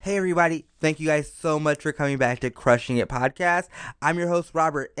Hey everybody, thank you guys so much for coming back to Crushing It Podcast. I'm your host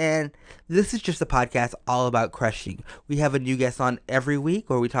Rahhburt, and this is just a podcast all about crushing. We have a new guest on every week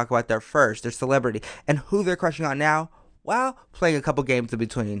where we talk about their celebrity, and who they're crushing on now while playing a couple games in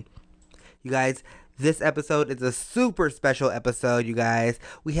between. You guys, this episode is a super special episode, you guys.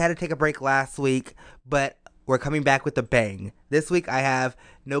 We had to take a break last week, but we're coming back with a bang. This week I have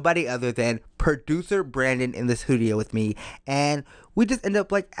nobody other than producer Brandon in the studio with me, and we just end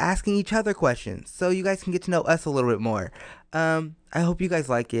up asking each other questions so you guys can get to know us a little bit more. I hope you guys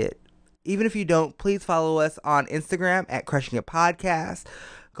like it. Even if you don't, please follow us on Instagram at Crushing It Podcast.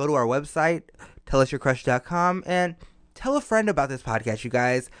 Go to our website, tellusyourcrush.com, and tell a friend about this podcast, you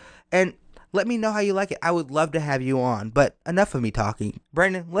guys. And let me know how you like it. I would love to have you on, but enough of me talking.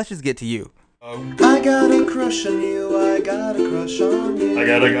 Brandon, let's just get to you. I got a crush on you, I got a crush on you. I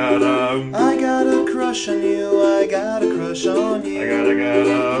got a crush on you, I got a crush on you. I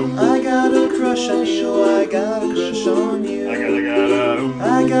got a crush on you, I got a crush on you. I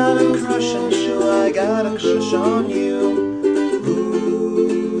got a crush on you, I got a crush on you.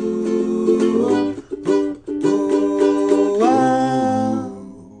 Ooh, wow.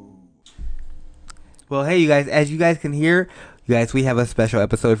 Well, hey, you guys, as you guys can hear, you guys, we have a special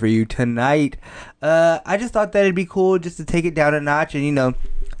episode for you tonight. I just thought that it'd be cool just to take it down a notch and,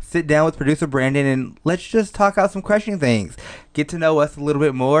 sit down with producer Brandon and let's just talk out some crushing things. Get to know us a little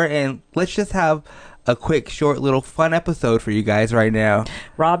bit more, and let's just have a quick, short, little fun episode for you guys right now.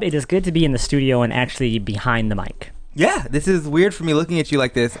 Rob, it is good to be in the studio and actually behind the mic. Yeah, this is weird for me looking at you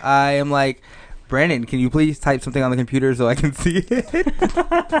like this. I am like, Brandon, can you please type something on the computer so I can see it?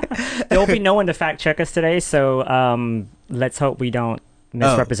 There will be no one to fact check us today, so let's hope we don't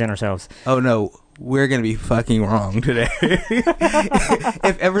misrepresent ourselves. Oh, no. We're going to be fucking wrong today.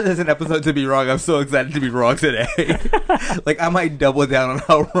 If ever there's an episode to be wrong, I'm so excited to be wrong today. I might double down on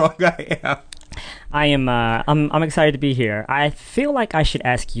how wrong I am. I'm excited to be here. I feel like I should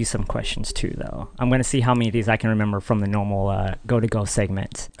ask you some questions too, though. I'm going to see how many of these I can remember from the normal go-to-go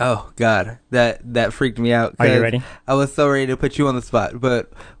segment. Oh, God. That freaked me out. Are you ready? I was so ready to put you on the spot.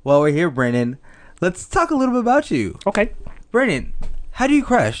 But while we're here, Brandon, let's talk a little bit about you. Okay. Brandon, how do you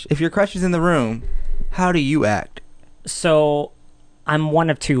crush? If your crush is in the room, how do you act? So I'm one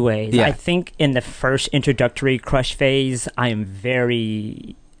of two ways. Yeah. I think in the first introductory crush phase, I am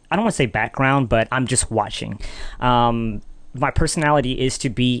very, I don't want to say background, but I'm just watching. My personality is to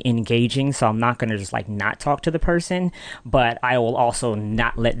be engaging, so I'm not going to just not talk to the person, but I will also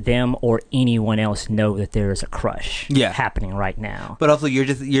not let them or anyone else know that there is a crush happening right now. But also you're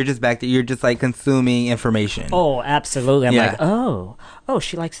just back there, you're just consuming information. Oh, absolutely. I'm oh,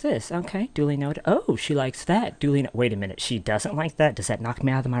 she likes this. Okay, duly noted. Oh, she likes that. Duly noted. Wait a minute, she doesn't like that? Does that knock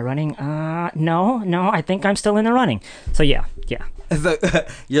me out of my running? No, I think I'm still in the running. So yeah. So,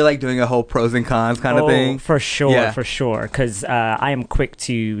 you're doing a whole pros and cons kind of thing? For sure, because I am quick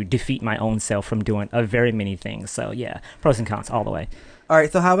to defeat my own self from doing very many things. So yeah, pros and cons all the way. All right,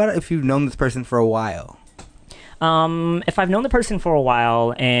 so how about if you've known this person for a while? If I've known the person for a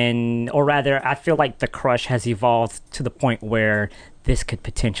while, or rather, I feel like the crush has evolved to the point where this could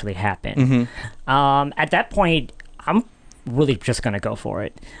potentially happen. Mm-hmm. At that point, I'm really just going to go for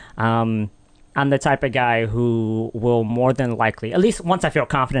it. I'm the type of guy who will more than likely, at least once I feel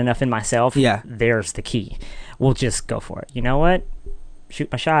confident enough in myself, there's the key. We'll just go for it. You know what? Shoot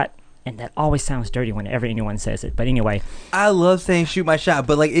my shot. And that always sounds dirty whenever anyone says it. But anyway. I love saying shoot my shot,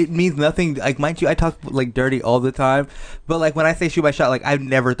 but it means nothing. Mind you, I talk dirty all the time. But when I say shoot my shot, I've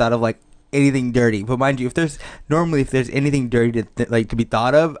never thought of anything dirty. But mind you, if there's anything dirty to be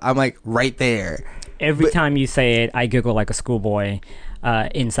thought of, I'm right there. Every time you say it, I giggle like a schoolboy.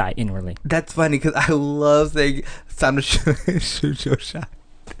 Inside, inwardly. That's funny because I love saying it's time to shoot your shot.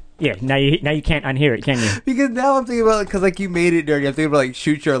 Yeah, now you can't unhear it, can you? Because now I'm thinking about because you made it dirty. I'm thinking about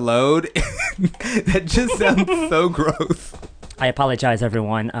shoot your load. That just sounds so gross. I apologize,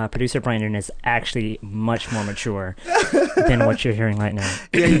 everyone. Producer Brandon is actually much more mature than what you're hearing right now.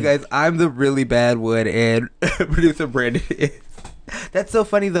 Yeah, you guys, I'm the really bad one, and producer Brandon is. That's so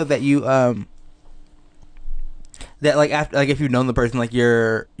funny though that you that after if you've known the person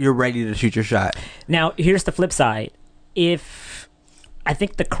you're ready to shoot your shot. Now here's the flip side. If I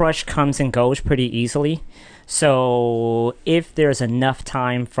think the crush comes and goes pretty easily, so if there's enough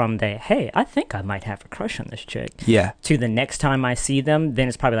time from the hey, I think I might have a crush on this chick, to the next time I see them, then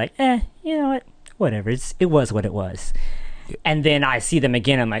it's probably you know what, whatever, it was what it was. And then I see them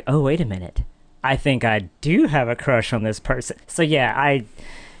again, I'm like, oh wait a minute, I think I do have a crush on this person. So yeah,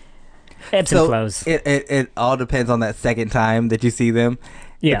 ebbs and flows. It all depends on that second time that you see them.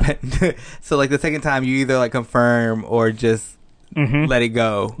 Yeah. So the second time you either confirm or just let it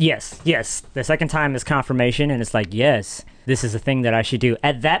go. Yes. The second time is confirmation, and it's like, yes, this is a thing that I should do.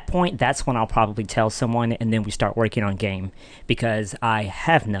 At that point, that's when I'll probably tell someone, and then we start working on game, because I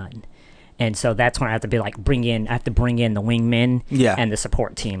have none. And so that's when I have to be like, bring in the wingmen and the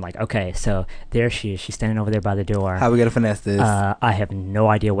support team. Like, okay, so there she is. She's standing over there by the door. How are we going to finesse this? I have no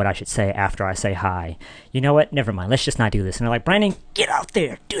idea what I should say after I say hi. You know what? Never mind. Let's just not do this. And they're like, Brandon, get out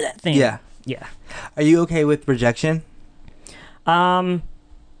there. Do that thing. Yeah. Are you okay with rejection? I'm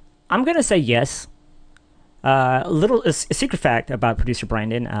going to say yes. A secret fact about producer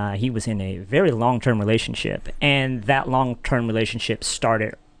Brandon, he was in a very long-term relationship. And that long-term relationship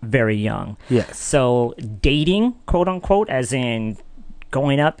started very young. Yes. So dating, quote unquote, as in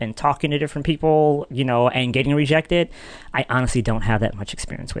going up and talking to different people, and getting rejected, I honestly don't have that much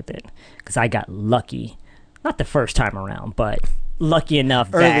experience with it, because I got lucky, not the first time around, but lucky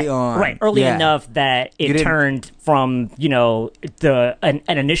enough early enough that it turned from an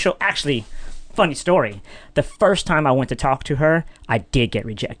initial. Actually, funny story, the first time I went to talk to her, I did get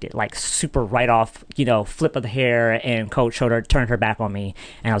rejected, like super right off, flip of the hair, and coach turned her back on me,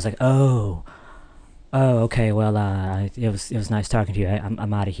 and I was like, oh, okay, well, it was nice talking to you.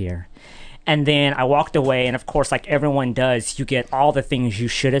 I'm out of here. And then I walked away, and of course, like everyone does, you get all the things you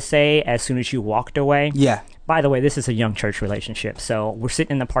should have said as soon as you walked away. Yeah. By the way, this is a young church relationship, so we're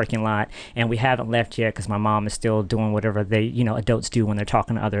sitting in the parking lot, and we haven't left yet because my mom is still doing whatever adults do when they're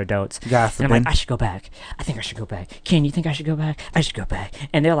talking to other adults. Gossiping. And I'm like, I should go back. I think I should go back. Ken, you think I should go back? I should go back.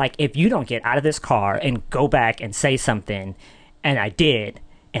 And they're like, if you don't get out of this car and go back and say something, and I did,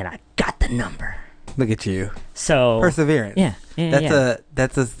 and I got the number. Look at you. So perseverance. Yeah.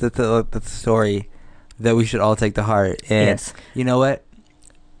 That's a story that we should all take to heart. And yes. You know what?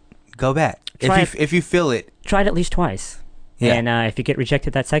 Go back. If you feel it. Try it at least twice. Yeah. And if you get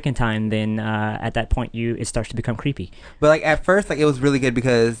rejected that second time, then at that point it starts to become creepy. But like at first, like it was really good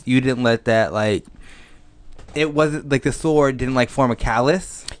because you didn't let that it wasn't like the sword didn't like form a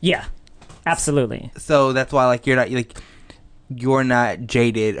callus. Yeah, absolutely. So that's why you're not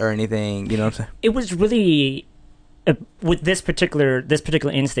jaded or anything. You know what I'm saying? It was really with this particular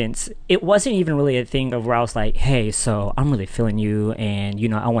instance, it wasn't even really a thing of where I was like, hey, so I'm really feeling you, and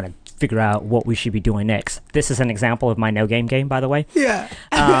I want to figure out what we should be doing next. This is an example of my no game, by the way. Yeah.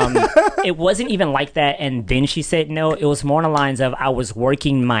 It wasn't even like that, and then she said no. It was more on the lines of I was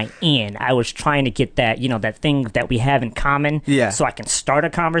working my in. I was trying to get that, that thing that we have in common, so I can start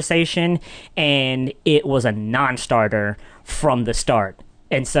a conversation, and it was a non-starter from the start.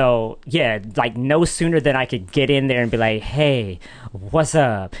 And so, like no sooner than I could get in there and be like, hey, what's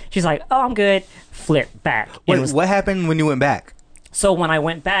up? She's like, oh, I'm good. Flip back. What happened when you went back? So when I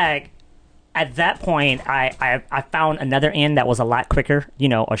went back, at that point, I found another end that was a lot quicker,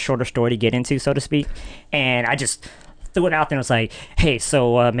 a shorter story to get into, so to speak. And I just threw it out there and was like, hey,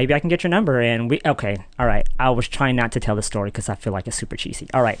 so maybe I can get your number. And okay, all right. I was trying not to tell the story because I feel like it's super cheesy.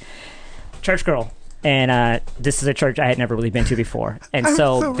 All right. Church girl. And this is a church I had never really been to before. And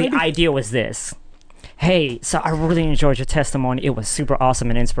so the idea was this. Hey, so I really enjoyed your testimony. It was super awesome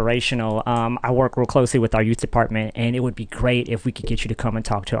and inspirational. I work real closely with our youth department, and it would be great if we could get you to come and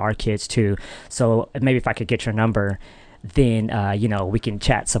talk to our kids too. So maybe if I could get your number, then, we can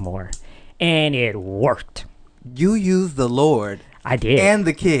chat some more. And it worked. You used the Lord. I did. And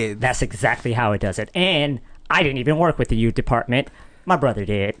the kids. That's exactly how it does it. And I didn't even work with the youth department. My brother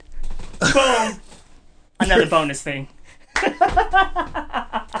did. Boom. Another bonus thing.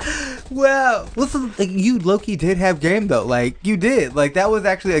 Well, listen, you low-key did have game though. Like you did. Like that was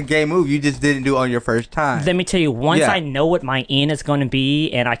actually a game move. You just didn't do it on your first time. Let me tell you, once I know what my in is going to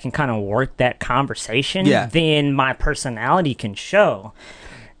be, and I can kind of work that conversation, then my personality can show.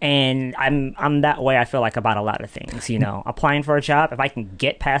 And I'm that way, I feel like, about a lot of things, Applying for a job, if I can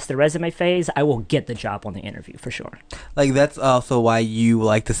get past the resume phase, I will get the job on the interview for sure. Like, that's also why you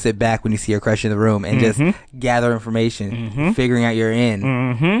like to sit back when you see your crush in the room and just gather information, figuring out your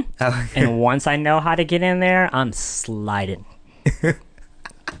in. And once I know how to get in there, I'm sliding.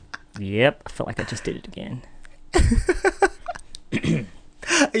 Yep, I feel like I just did it again.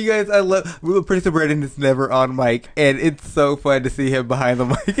 You guys, I love Producer Brandon is never on mic, and it's so fun to see him behind the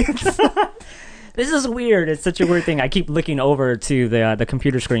mic. This is weird. It's such a weird thing. I keep looking over to the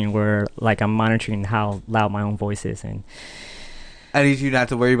computer screen where I'm monitoring how loud my own voice is, and I need you not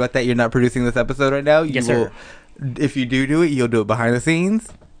to worry about that. You're not producing this episode right now. Yes, sir. If you do it, you'll do it behind the scenes,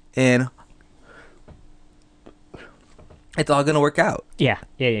 and it's all gonna work out. Yeah,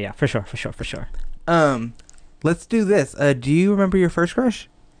 for sure. Let's do this. Do you remember your first crush?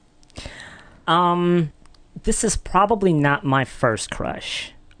 This is probably not my first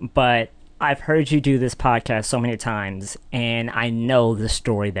crush, but I've heard you do this podcast so many times, and I know the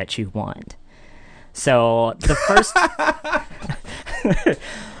story that you want. So the first,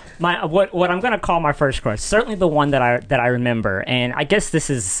 what I'm gonna call my first crush, certainly the one that I remember, and I guess this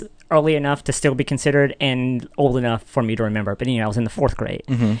is early enough to still be considered and old enough for me to remember. But I was in the 4th grade,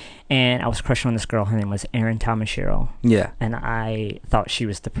 and I was crushing on this girl. Her name was Erin Tamashiro. Yeah, and I thought she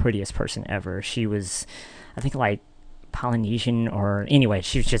was the prettiest person ever. She was, I think, like Polynesian, or anyway,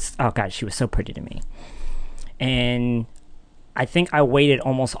 she was just, oh god, she was so pretty to me. And I think I waited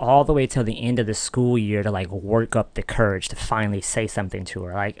almost all the way till the end of the school year to like work up the courage to finally say something to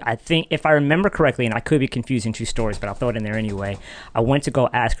her. Like, I think if I remember correctly, and I could be confusing 2 stories, but I'll throw it in there anyway. I went to go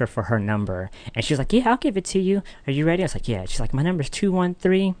ask her for her number, and she was like, "Yeah, I'll give it to you. Are you ready?" I was like, "Yeah." She's like, "My number's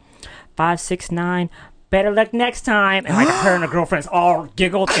 213-569. Better luck next time." And like her and her girlfriends all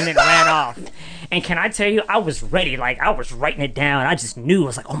giggled and then ran off. And can I tell you, I was ready. Like, I was writing it down. I just knew. I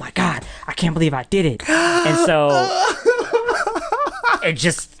was like, "Oh my god, I can't believe I did it." And so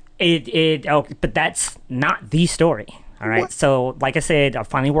but that's not the story. All right. What? So like I said, I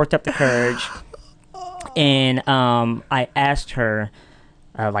finally worked up the courage, and I asked her,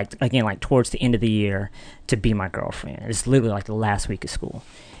 like towards the end of the year, to be my girlfriend. It's literally like the last week of school,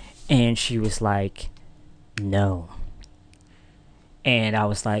 and she was like, "No." And I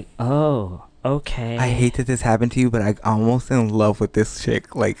was like, "Oh, okay." I hate that this happened to you, but I'm almost in love with this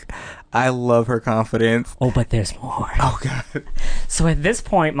chick. Like, I love her confidence. Oh, but there's more. Oh, God. So at this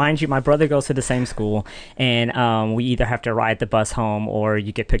point, mind you, my brother goes to the same school, and we either have to ride the bus home or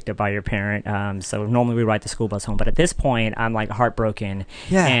you get picked up by your parent. So normally we ride the school bus home. But at this point, I'm like heartbroken,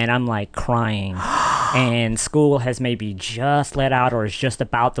 and I'm like crying. And school has maybe just let out or is just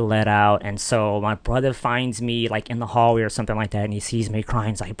about to let out. And so my brother finds me like in the hallway or something like that, and he sees me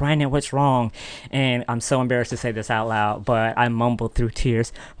crying. He's like, "Brandon, what's wrong?" And I'm so embarrassed to say this out loud, but I mumbled through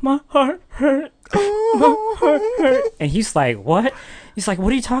tears, "My heart hurt. My heart hurt." And he's like, "What?" He's like,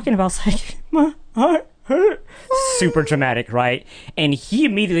 "What are you talking about?" It's like, "My heart hurt." Super dramatic, right? And he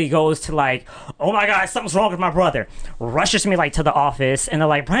immediately goes to like, "Oh my god, something's wrong with my brother." Rushes me like to the office, and they're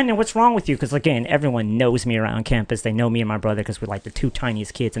like, "Brandon, what's wrong with you?" Because again, everyone knows me around campus. They know me and my brother because we're like the 2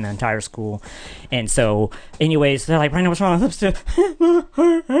 tiniest kids in the entire school. And so anyways, they're like, "Brandon, what's wrong?" I'm still, "My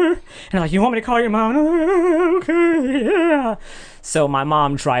heart hurt." And they're like, "You want me to call your mom?" And I'm like, "Okay, yeah." So my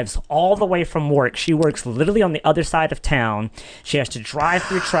mom drives all the way from work. She works literally on the other side of town. She has to drive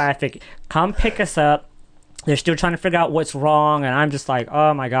through traffic, come pick us up. They're still trying to figure out what's wrong, and I'm just like,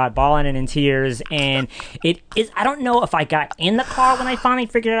 oh my god, bawling and in tears. And it is, I don't know if I got in the car when I finally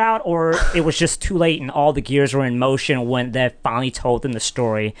figured it out, or it was just too late and all the gears were in motion when they finally told them the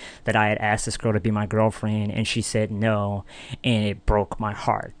story that I had asked this girl to be my girlfriend, and she said no, and it broke my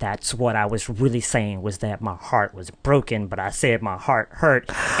heart. That's what I was really saying, was that my heart was broken, but I said my heart hurt,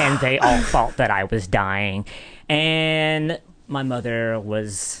 and they all thought that I was dying. And my mother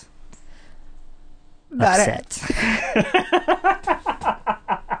was upset.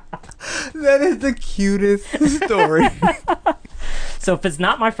 That is the cutest story. So if it's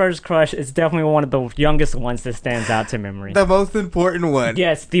not my first crush, it's definitely one of the youngest ones that stands out to memory. The most important one.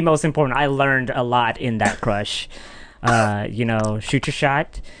 Yes, the most important. I learned a lot in that crush. Shoot your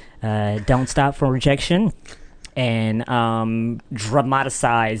shot. Don't stop for rejection. And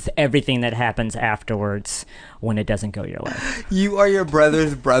dramatize everything that happens afterwards when it doesn't go your way. You are your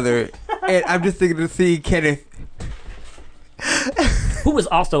brother's brother. And I'm just thinking to see Kenneth, who was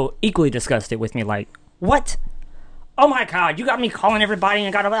also equally disgusted with me, like, "What? Oh my god, you got me calling everybody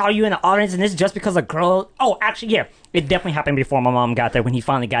and got all you in the audience, and this just because a girl..." Oh, actually, yeah, it definitely happened before my mom got there, when he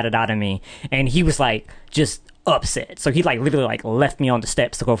finally got it out of me. And he was like, just upset. So he like literally like left me on the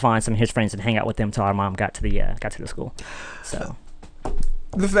steps to go find some of his friends and hang out with them till our mom got to the school. So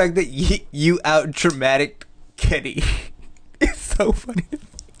the fact that you out dramatic Kenny is so funny.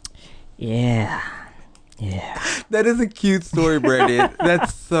 Yeah. That is a cute story, Brandon.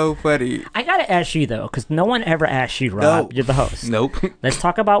 That's so funny. I gotta ask you though, because no one ever asked you, Rob. No. You're the host. Nope. Let's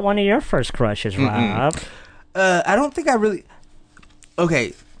talk about one of your first crushes, Rob. I don't think I really...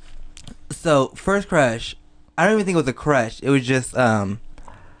 Okay, so first crush, I don't even think it was a crush. It was just, it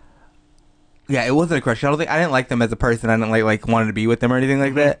wasn't a crush. I didn't like them as a person. I didn't like wanted to be with them or anything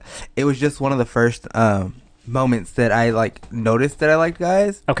like that. It was just one of the first moments that I like noticed that I liked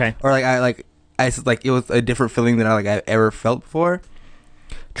guys. Okay. Or it was a different feeling than I've ever felt before.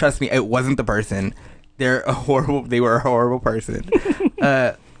 Trust me, it wasn't the person. They were a horrible person.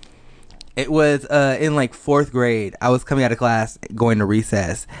 It was in like 4th grade. I was coming out of class going to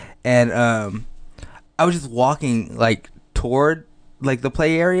recess, and I was just walking like toward like the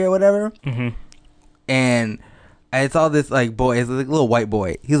play area or whatever. Mm-hmm. And I saw this like boy, it's like a little white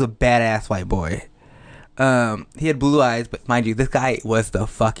boy. He was a badass white boy. He had blue eyes, but mind you, this guy was the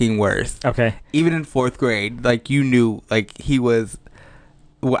fucking worst. Okay. Even in 4th grade, like you knew, like he was.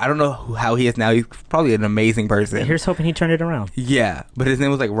 Well, I don't know how he is now. He's probably an amazing person. Here's hoping he turned it around. Yeah, but his name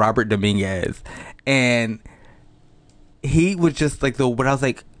was like Rahhburt Dominguez, and he was just like when I was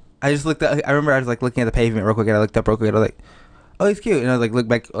like, I just looked at. I remember I was like looking at the pavement real quick, and I looked up real quick, and I was like, oh, he's cute, and I was like, look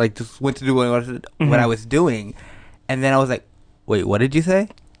back, like just went to do what I was doing, and then I was like, wait, what did you say?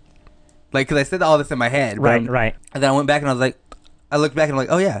 Like, because I said all this in my head, right. And then I went back and I was like, I looked back and I'm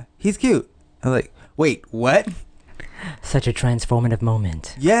like, oh yeah, he's cute. I was like, wait, what? Such a transformative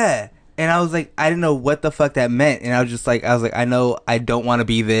moment. Yeah. And I was like, I didn't know what the fuck that meant. And I was like, I know I don't want to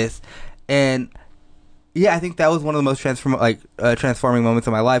be this. And yeah, I think that was one of the most transforming moments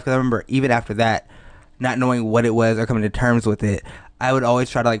of my life. Because I remember even after that, not knowing what it was or coming to terms with it, I would always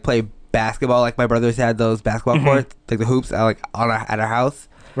try to like play basketball. Like my brothers had those basketball courts, like the hoops, at our house.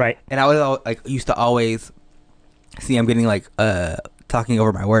 Right. And I was like, used to always see, I'm getting like talking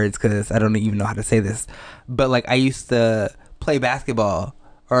over my words because I don't even know how to say this, but like I used to play basketball,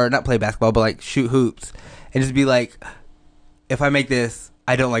 or not play basketball, but like shoot hoops, and just be like, if I make this,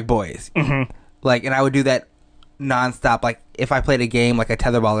 I don't like boys. Like, and I would do that nonstop. Like if I played a game like a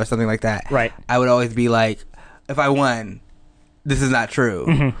tetherball or something like that, right, I would always be like, if I won, this is not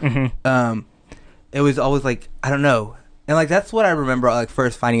true. It was always like, I don't know. And like that's what I remember like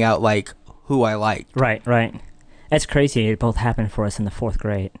first finding out like who I liked. Right. That's crazy. It both happened for us in the 4th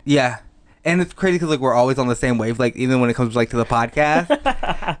grade. Yeah, and it's crazy because like we're always on the same wave. Like even when it comes like to the podcast,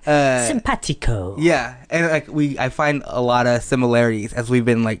 simpatico. Yeah, and like I find a lot of similarities as we've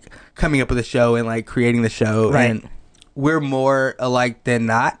been like coming up with the show and like creating the show. Right. And we're more alike than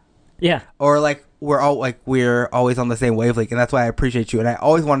not. Yeah. Or like we're always on the same wavelength, and that's why I appreciate you. And I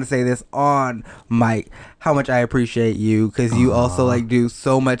always want to say this on mic, how much I appreciate you, because you also like do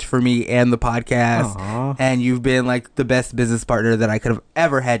so much for me and the podcast. And you've been like the best business partner that I could have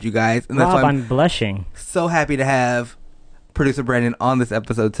ever had, you guys. And that's Rob, why I'm blushing. So happy to have producer Brandon on this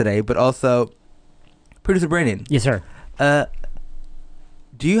episode today. But also, producer Brandon. Yes, sir.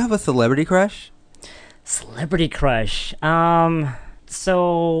 Do you have a celebrity crush? Celebrity crush.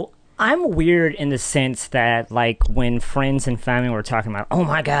 So I'm weird in the sense that, like, when friends and family were talking about, oh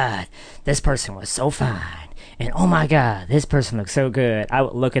my God, this person was so fine, and oh my God, this person looks so good, I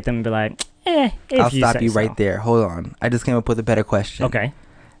would look at them and be like, I'll stop you right there. Hold on. I just came up with a better question. Okay.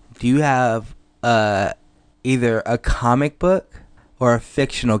 Do you have either a comic book or a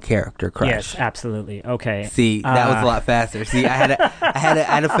fictional character crush? Yes, absolutely. Okay. See, that was a lot faster. See, I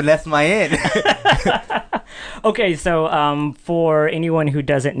had to finesse my end. Okay, so for anyone who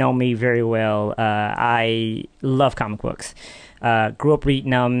doesn't know me very well, I love comic books. Grew up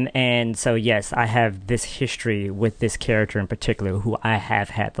reading them, and so yes, I have this history with this character in particular, who I have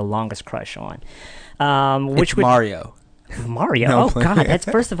had the longest crush on. Which would Mario. Mario. No, oh God, that's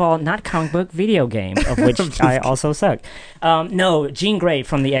first of all not comic book, video game, of which I also suck. No, Jean Grey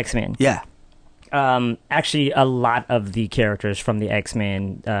from the X-Men. Yeah. Actually, a lot of the characters from the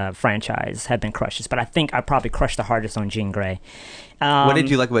X-Men franchise have been crushes, but I think I probably crushed the hardest on Jean Grey. What did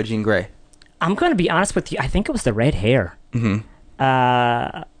you like about Jean Grey? I'm going to be honest with you. I think it was the red hair.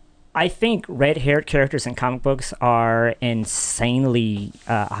 I think red-haired characters in comic books are insanely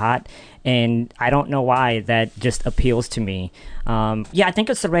hot, and I don't know why that just appeals to me. Yeah, I think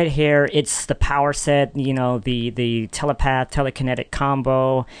it's the red hair. It's the power set, you know, the telekinetic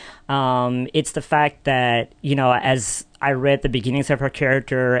combo. It's the fact that, you know, as I read the beginnings of her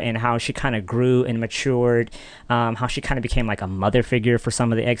character and how she kind of grew and matured, how she kind of became like a mother figure for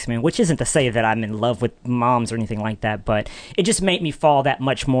some of the X-Men, which isn't to say that I'm in love with moms or anything like that, but it just made me fall that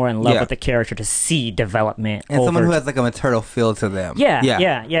much more in love with the character to see development. And someone who has like a maternal feel to them.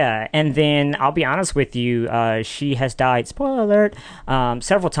 Yeah. And then I'll be honest with you, she has died, spoiler alert,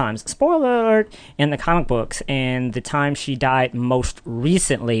 several times, spoiler alert, in the comic books. And the time she died most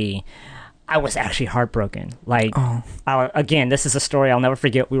recently, I was actually heartbroken. Like, again, this is a story I'll never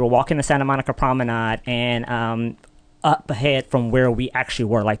forget. We were walking the Santa Monica Promenade, and up ahead from where we actually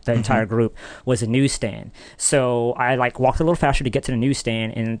were, like the entire group, was a newsstand. So I like walked a little faster to get to the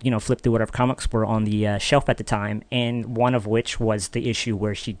newsstand and, you know, flip through whatever comics were on the shelf at the time, and one of which was the issue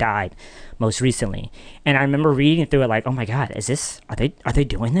where she died most recently. And I remember reading through it like, oh my God, is this, are they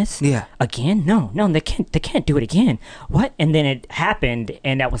doing this? Yeah. Again? No, they can't do it again. What? And then it happened,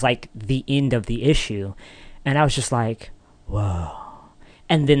 and that was like the end of the issue. And I was just like, whoa.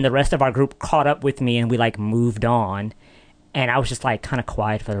 And then the rest of our group caught up with me, and we like moved on. And I was just like kind of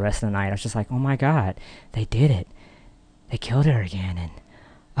quiet for the rest of the night. I was just like, oh my God, they did it. They killed her again. And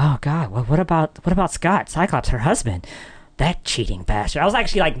oh God, what about Scott, Cyclops, her husband? That cheating bastard. I was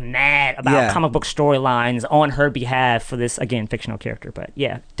actually like mad about comic book storylines on her behalf for this, again, fictional character. But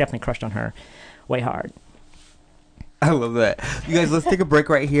yeah, definitely crushed on her way hard. I love that. You guys, let's take a break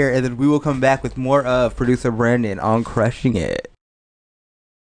right here, and then we will come back with more of producer Brandon on Crushing It.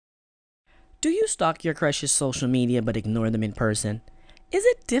 Do you stalk your crush's social media but ignore them in person? Is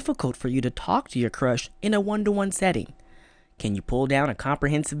it difficult for you to talk to your crush in a one-to-one setting? Can you pull down a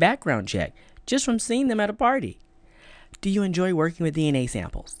comprehensive background check just from seeing them at a party? Do you enjoy working with DNA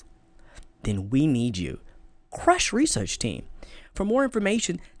samples? Then we need you. Crush Research Team. For more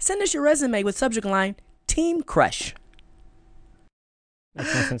information, send us your resume with subject line, Team Crush.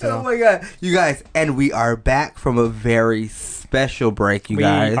 Oh my God. You guys, and we are back from a very special break,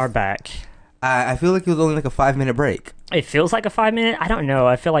 guys. We are back. I feel like it was only like a 5-minute break. It feels like a 5-minute? I don't know.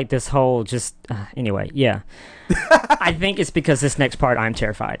 I feel like this whole anyway, yeah. I think it's because this next part, I'm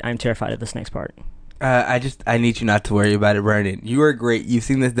terrified. I'm terrified of this next part. I need you not to worry about it, Brandon. You are great. You've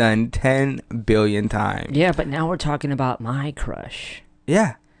seen this done 10 billion times. Yeah, but now we're talking about my crush.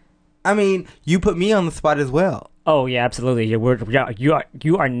 Yeah. I mean, you put me on the spot as well. Oh, yeah, absolutely.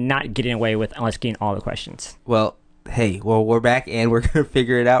 You are not getting away with asking all the questions. Well, we're back and we're going to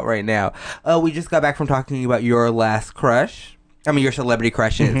figure it out right now. We just got back from talking about your last crush. I mean, your celebrity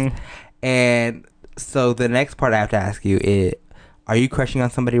crushes. Mm-hmm. And so the next part I have to ask you is, are you crushing on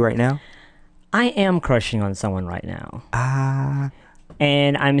somebody right now? I am crushing on someone right now.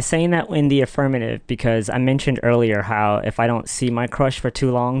 And I'm saying that in the affirmative because I mentioned earlier how if I don't see my crush for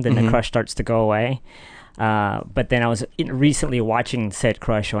too long, then the crush starts to go away. But then I was recently watching said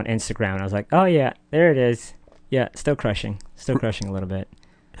crush on Instagram, and I was like, oh yeah, there it is. Yeah, still crushing a little bit.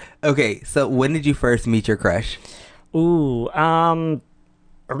 Okay, so when did you first meet your crush? Ooh,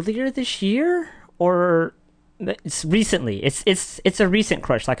 earlier this year or... It's recently. It's a recent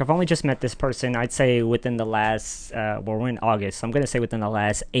crush. Like, I've only just met this person, I'd say within the last, we're in August, so I'm going to say within the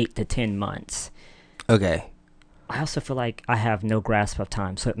last 8 to 10 months. Okay. I also feel like I have no grasp of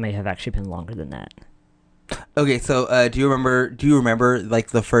time, so it may have actually been longer than that. Okay, so do you remember like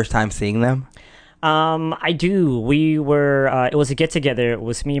the first time seeing them? I do. We were, it was a get-together. It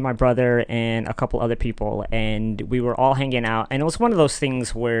was me, my brother, and a couple other people, and we were all hanging out, and it was one of those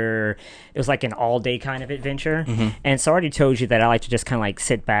things where it was like an all-day kind of adventure, and so I already told you that I like to just kind of like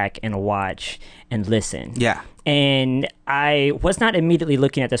sit back and watch and listen. Yeah. And I was not immediately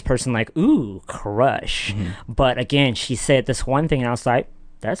looking at this person like, ooh, crush, but again, she said this one thing, and I was like,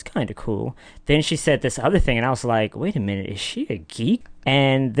 that's kind of cool. Then she said this other thing, and I was like, wait a minute, is she a geek?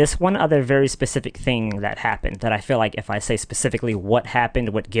 And this one other very specific thing that happened that I feel like if I say specifically what happened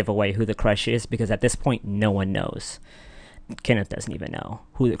would give away who the crush is, because at this point, no one knows. Kenneth doesn't even know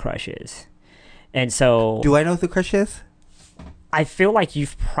who the crush is. And so... Do I know who the crush is? I feel like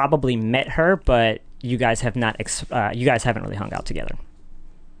you've probably met her, but you guys have not... you guys haven't really hung out together.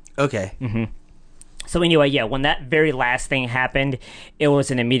 Okay. So anyway, yeah, when that very last thing happened, it was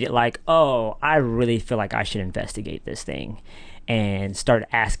an immediate like, oh, I really feel like I should investigate this thing and start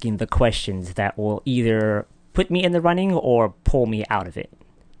asking the questions that will either put me in the running or pull me out of it.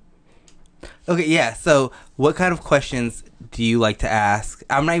 Okay, yeah, so what kind of questions do you like to ask?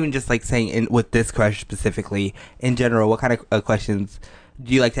 I'm not even just like saying with this crush specifically. In general, what kind of questions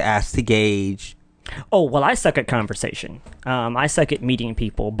do you like to ask to gauge? Oh, well, I suck at conversation. I suck at meeting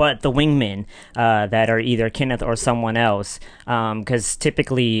people, but the wingmen that are either Kenneth or someone else, because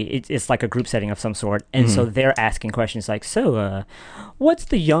typically it's like a group setting of some sort, and so they're asking questions like, so, what's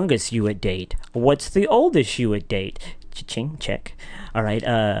the youngest you would date? What's the oldest you would date? Cha-ching, check. All right,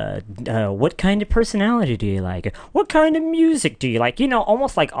 what kind of personality do you like? What kind of music do you like? You know,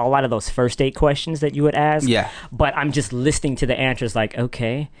 almost like a lot of those first date questions that you would ask. Yeah. But I'm just listening to the answers like,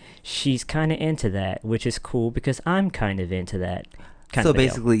 okay, she's kind of into that, which is cool because I'm kind of into that. So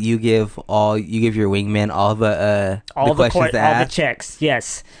basically, you give your wingman all the questions to ask? All the checks,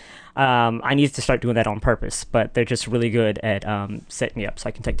 yes. I need to start doing that on purpose, but they're just really good at setting me up so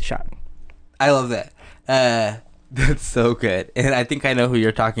I can take the shot. I love that. That's so good. And I think I know who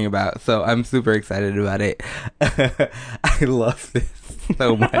you're talking about, so I'm super excited about it. I love this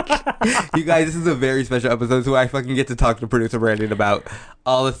so much. You guys, this is a very special episode, so I fucking get to talk to producer Brandon about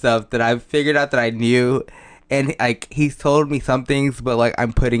all the stuff that I've figured out that I knew. And, like, he's told me some things, but, like,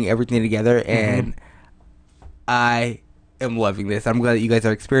 I'm putting everything together, and I am loving this. I'm glad that you guys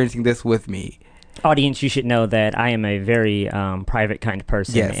are experiencing this with me. Audience, you should know that I am a very private kind of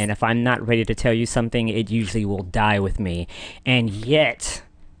person, yes. And if I'm not ready to tell you something, it usually will die with me. And yet,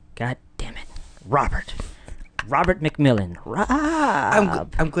 God damn it, Rahhburt McMillan, Rob.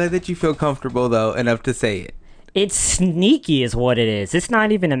 I'm glad that you feel comfortable though enough to say it. It's sneaky is what it is. It's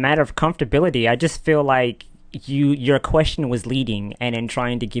not even a matter of comfortability. I just feel like your question was leading, and in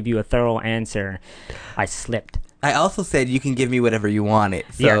trying to give you a thorough answer, I slipped. I also said you can give me whatever you wanted.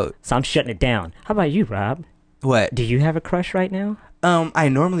 So I'm shutting it down. How about you, Rob? What? Do you have a crush right now? I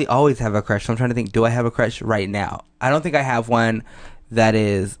normally always have a crush. So I'm trying to think, do I have a crush right now? I don't think I have one that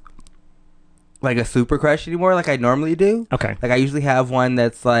is like a super crush anymore like I normally do. Okay. Like I usually have one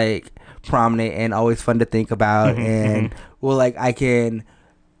that's like prominent and always fun to think about, and well, like I can,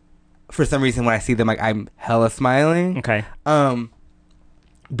 for some reason when I see them, like I'm hella smiling. Okay.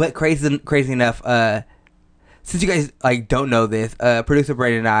 But crazy enough, since you guys like don't know this, producer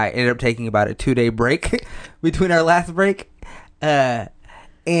Brandon and I ended up taking about a 2-day break between our last break, and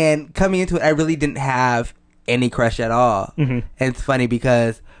coming into it, I really didn't have any crush at all. And it's funny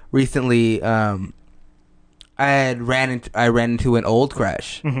because recently, I ran into an old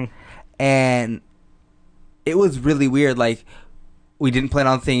crush, and it was really weird. Like, we didn't plan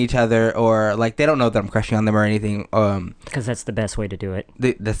on seeing each other, or like they don't know that I'm crushing on them or anything. Because that's the best way to do it.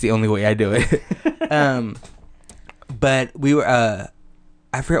 That's the only way I do it. But we were,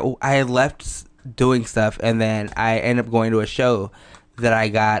 I forget, I had left doing stuff, and then I ended up going to a show that I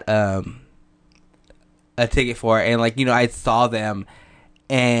got a ticket for, and like, you know, I saw them,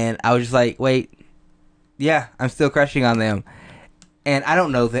 and I was just like, wait, yeah, I'm still crushing on them. And I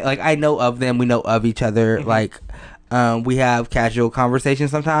don't know that, like, I know of them, we know of each other, like, we have casual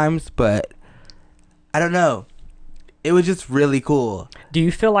conversations sometimes, but I don't know. It was just really cool. Do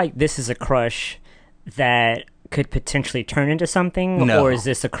you feel like this is a crush that could potentially turn into something? No. Or is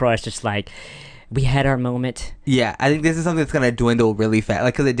this a crush just like, we had our moment? Yeah, I think this is something that's going to dwindle really fast,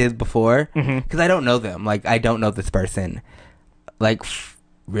 like, because it did before. Because I don't know them. Like, I don't know this person. Like,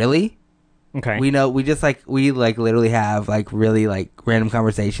 really? Okay. We literally have, like, really, like, random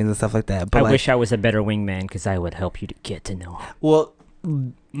conversations and stuff like that. But I like, wish I was a better wingman, because I would help you to get to know him. well,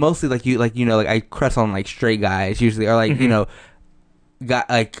 mostly, like, I crush on, like, straight guys, usually, or, like, you know, got,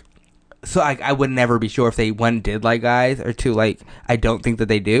 like, so I would never be sure if they, one, did like guys, or two, like, I don't think that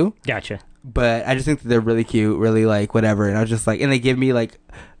they do. Gotcha. But I just think that they're really cute, really, like, whatever. And I was just like, and they give me, like,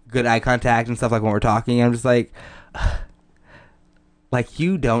 good eye contact and stuff, like, when we're talking. I'm just like, like,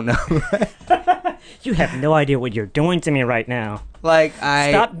 you don't know. You have no idea what you're doing to me right now. Like,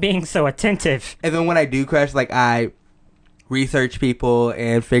 Stop being so attentive. And then when I do crush, like, I research people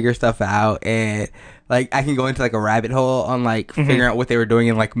and figure stuff out. And, like, I can go into, like, a rabbit hole on, like, figuring out what they were doing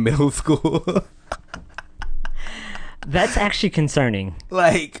in, like, middle school. That's actually concerning.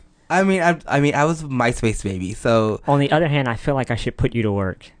 Like, I mean, I was a MySpace baby, so. On the other hand, I feel like I should put you to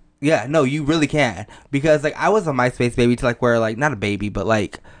work. Yeah, no, you really can. Because, like, I was a MySpace baby to, like, where, like, not a baby, but,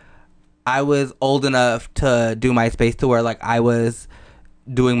 like, I was old enough to do MySpace to where, like, I was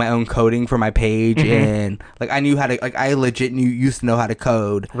doing my own coding for my page, and, like, I knew how to, like, I legit used to know how to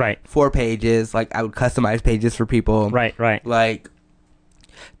code. Right. For pages. Like, I would customize pages for people. Right. Like,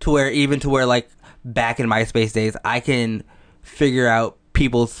 to where, like, back in MySpace days, I can figure out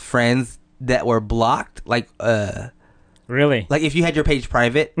people's friends that were blocked. Like, Really? like, if you had your page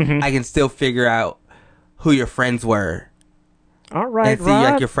private, I can still figure out who your friends were. All right, and see,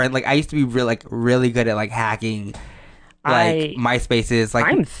 like, your friend. Like, I used to be really good at, like, hacking, like, MySpaces. Like,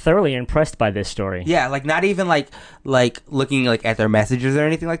 I'm thoroughly impressed by this story. Yeah, like, not even like looking, like, at their messages or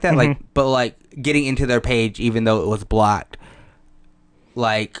anything like that. Like, but, like, getting into their page even though it was blocked.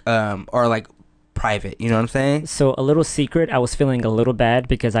 Like, or, like, private. You know what I'm saying? So, a little secret, I was feeling a little bad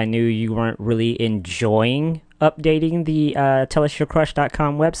because I knew you weren't really enjoying updating the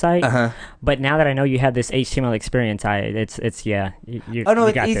tellusyourcrush.com website. But now that I know you have this HTML experience, it's yeah. Oh no, you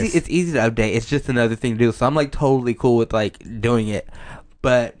it's got easy. this. It's easy to update. It's just another thing to do. So I'm, like, totally cool with, like, doing it.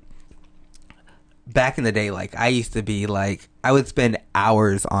 But back in the day, like, I used to be like, I would spend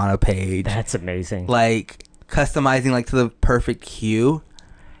hours on a page. That's amazing. Like, customizing, like, to the perfect hue.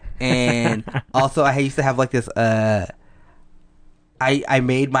 And also, I used to have, like, this, I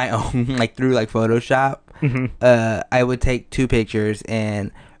made my own, like, through, like, Photoshop. I would take 2 pictures,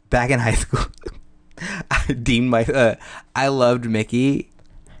 and back in high school, I deemed I loved Mickey.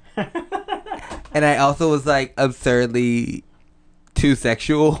 And I also was, like, absurdly too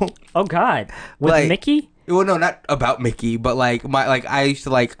sexual. Oh, God. With like, Mickey? Well, no, not about Mickey, but, like, I used to,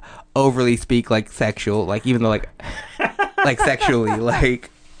 like, overly speak, like, sexual, like, even though, like, like, sexually,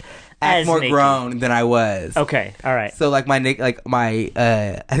 like, act more Mickey. Grown than I was. Okay, all right. So, like, I think my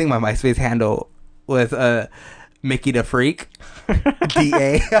MySpace handle was Mickey the Freak.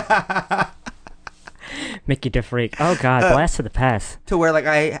 DA. Mickey DeFreak. Oh God, blast to the past. To where like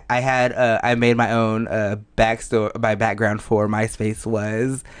I made my own backstory. My background for MySpace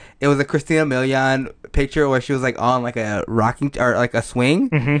was a Christina Milian picture where she was like on like a rocking or like a swing,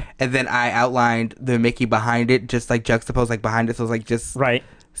 and then I outlined the Mickey behind it, just like juxtaposed like behind it, so it was like just right,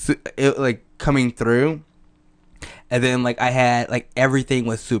 it like coming through. And then like I had like everything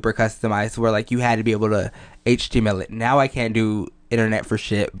was super customized, where like you had to be able to HTML it. Now I can't do internet for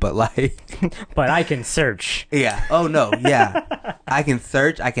shit, but like but I can search. Yeah. Oh no. Yeah. I can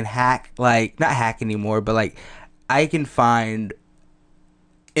search. I can hack. Like not hack anymore, but like I can find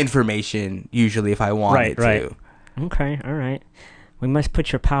information usually if I want to. Okay. All right. We must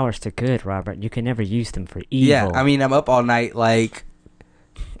put your powers to good, Robert. You can never use them for evil. Yeah. I mean, I'm up all night. Like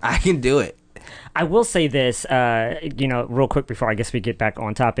I can do it. I will say this, real quick before I guess we get back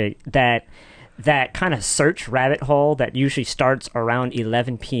on topic, that kind of search rabbit hole that usually starts around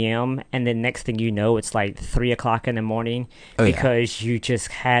 11 p.m. and then next thing you know, it's like 3 o'clock in the morning because you just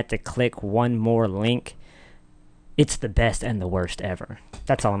had to click one more link. It's the best and the worst ever.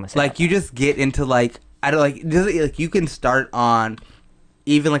 That's all I'm going to say. Like, you just get into, like, I don't like, you can start on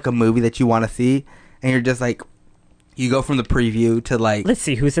even, like, a movie that you want to see, and you're just like, you go from the preview to like... Let's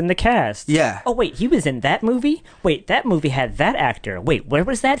see who's in the cast. Yeah. Oh, wait, he was in that movie? Wait, that movie had that actor. Wait, where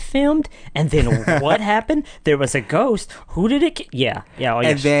was that filmed? And then what happened? There was a ghost. Who did it... Yeah. Oh,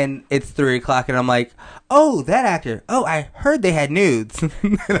 and then it's 3 o'clock and I'm like, oh, that actor. Oh, I heard they had nudes.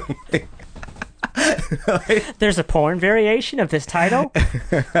 There's a porn variation of this title?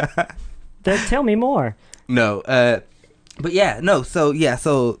 Tell me more. No. But yeah, no. So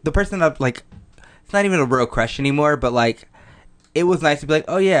the person up like... It's not even a real crush anymore, but like it was nice to be like,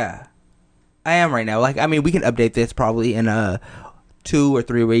 oh yeah, I am right now. Like, I mean, we can update this probably in 2 or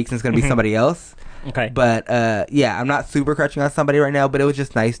 3 weeks and it's gonna be somebody else. Okay. But yeah, I'm not super crushing on somebody right now, but it was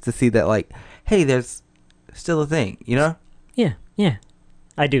just nice to see that like, hey, there's still a thing, you know? Yeah.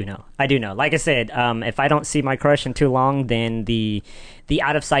 I do know. Like I said, if I don't see my crush in too long, then the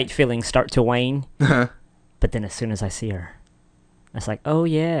out of sight feelings start to wane. But then as soon as I see her, it's like, oh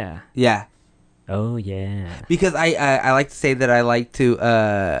yeah. Yeah. Oh yeah. Because I like to say that I like to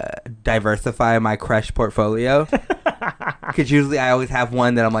diversify my crush portfolio. Because usually I always have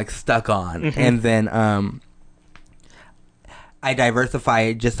one that I'm like stuck on, and then I diversify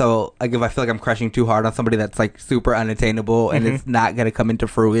it just so like if I feel like I'm crushing too hard on somebody that's like super unattainable and it's not gonna come into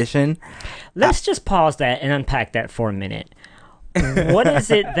fruition. Let's just pause that and unpack that for a minute. What is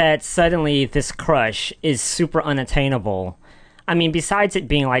it that suddenly this crush is super unattainable? I mean, besides it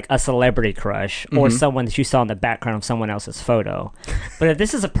being like a celebrity crush or someone that you saw in the background of someone else's photo. But if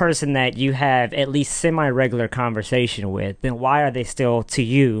this is a person that you have at least semi-regular conversation with, then why are they still, to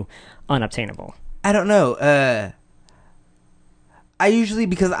you, unobtainable? I don't know. I usually,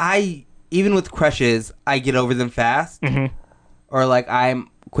 because even with crushes, I get over them fast. Or like I'm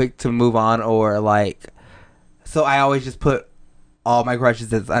quick to move on, or like, so I always just put all my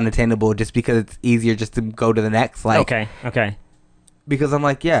crushes as unattainable just because it's easier just to go to the next. Like, Okay. Because I'm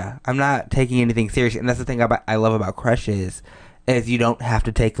like, yeah, I'm not taking anything serious. And that's the thing I love about crushes is you don't have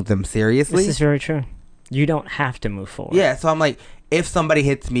to take them seriously. This is very true. You don't have to move forward. Yeah, so I'm like, if somebody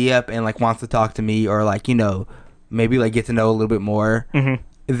hits me up and like wants to talk to me or like, you know, maybe like get to know a little bit more,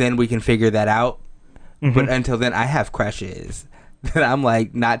 then we can figure that out. But until then, I have crushes that I'm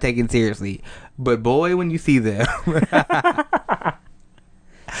like not taking seriously. But boy, when you see them.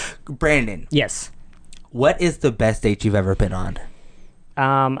 Brandon. Yes. What is the best date you've ever been on?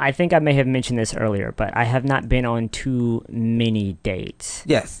 I think I may have mentioned this earlier, but I have not been on too many dates.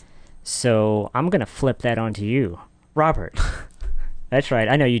 Yes. So I'm going to flip that onto you. Robert. That's right.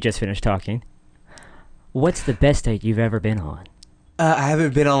 I know you just finished talking. What's the best date you've ever been on? I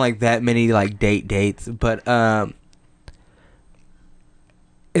haven't been on like that many like dates, but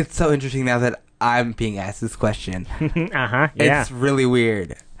it's so interesting now that I'm being asked this question. Yeah. It's really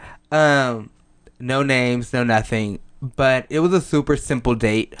weird. No names, no nothing. But it was a super simple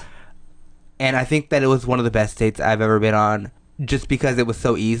date. And I think that it was one of the best dates I've ever been on just because it was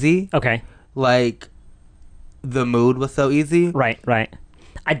so easy. Okay. Like, the mood was so easy. Right.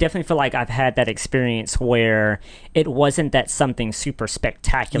 I definitely feel like I've had that experience where it wasn't that something super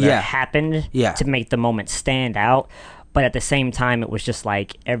spectacular happened to make the moment stand out. But at the same time, it was just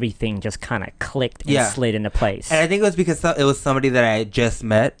like everything just kind of clicked and slid into place. And I think it was because it was somebody that I had just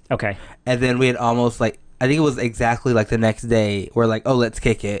met. Okay. And then we had almost like, I think it was exactly like the next day, we're like, oh, let's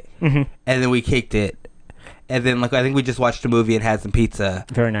kick it. And then we kicked it. And then like I think we just watched a movie and had some pizza.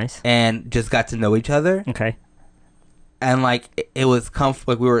 Very nice. And just got to know each other. Okay. And like it was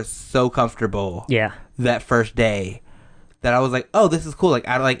comfortable. Like we were so comfortable. Yeah. That first day that I was like, oh, this is cool. Like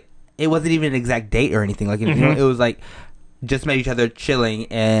it wasn't even an exact date or anything. Like, you know, it was like just met each other chilling,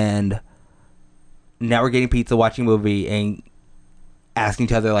 and now we're getting pizza, watching a movie, and asking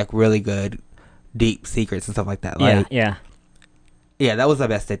each other like really good, deep secrets and stuff like that. Like, yeah, that was the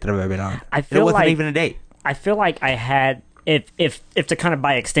best date that I've ever been on. I feel it wasn't like, even a date. I feel like I had, if to kind of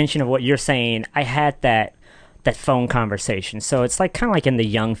by extension of what you're saying, I had that phone conversation. So it's like kind of like in the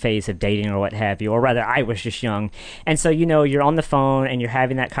young phase of dating or what have you, or rather I was just young. And so, you know, you're on the phone and you're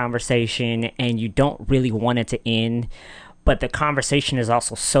having that conversation and you don't really want it to end, but the conversation is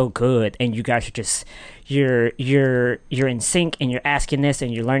also so good and you guys are just, you're in sync and you're asking this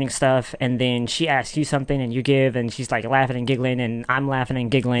and you're learning stuff, and then she asks you something and you give, and she's like laughing and giggling and I'm laughing and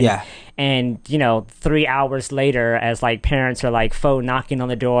giggling. Yeah. And, you know, 3 hours later, as like parents are like faux knocking on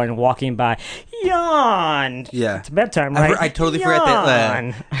the door and walking by, yawn. Yeah. It's bedtime, right? I totally forgot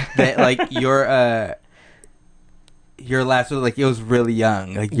that like your last was like, it was really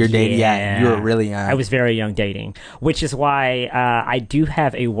young. Like your dating, you were really young. I was very young dating, which is why I do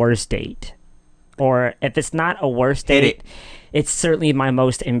have a worst date. Or if it's not a worst date, it's certainly my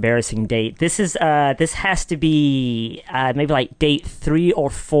most embarrassing date. This has to be maybe like date 3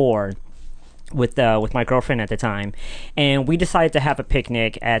 or 4 with my girlfriend at the time, and we decided to have a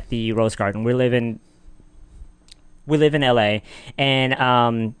picnic at the Rose Garden. We live in LA,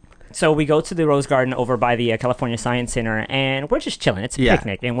 and so we go to the Rose Garden over by the California Science Center, and we're just chilling. It's a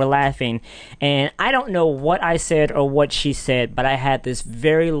picnic, and we're laughing. And I don't know what I said or what she said, but I had this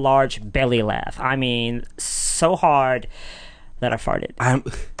very large belly laugh. I mean, so hard that I farted.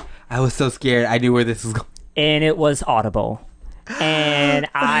 I was so scared. I knew where this was going. And it was audible. And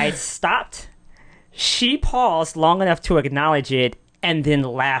I stopped. She paused long enough to acknowledge it and then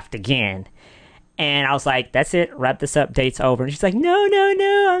laughed again. And I was like, that's it. Wrap this up. Date's over. And she's like, no,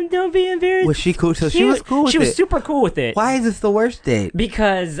 don't be embarrassed. Was she cool? So she was cool with it? She was super cool with it. Why is this the worst date?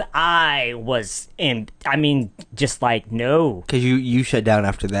 Because I was just like, no. Because you shut down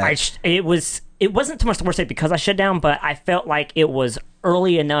after that. It wasn't too much the worst date because I shut down, but I felt like it was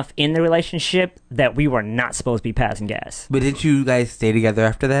early enough in the relationship that we were not supposed to be passing gas. But didn't you guys stay together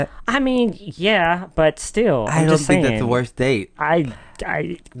after that? I mean, yeah, but still, I don't think that's the worst date. I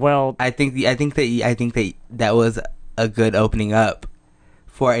think that was a good opening up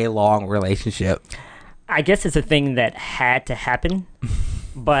for a long relationship. I guess it's a thing that had to happen,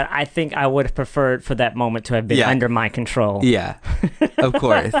 but I think I would have preferred for that moment to have been under my control. Yeah, of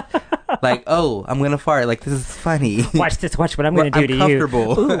course. Like, oh, I'm gonna fart. Like, this is funny. Watch what I'm gonna do to you. I'm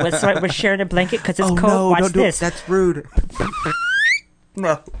comfortable. Ooh, that's right. We're sharing a blanket because it's cold. No, Watch this. That's rude.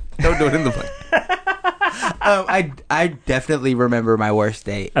 No, don't do it in the blanket. I definitely remember my worst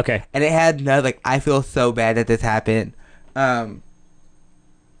date. Okay, and it had no like. I feel so bad that this happened. Oh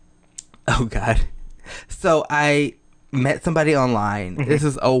God. So I met somebody online. Mm-hmm. This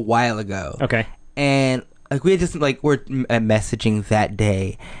was a while ago. Okay, and like we had just like we're messaging that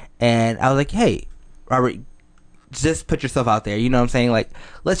day. And I was like, hey, Robert, just put yourself out there. You know what I'm saying? Like,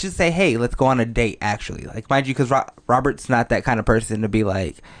 let's just say, hey, let's go on a date, actually. Like, mind you, because Robert's not that kind of person to be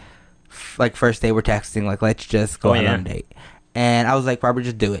like first day we're texting, like, let's just go on a date. And I was like, Robert,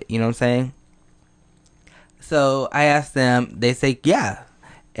 just do it. You know what I'm saying? So I asked them. They say, yeah.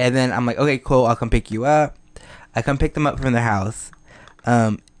 And then I'm like, okay, cool. I'll come pick you up. I come pick them up from their house.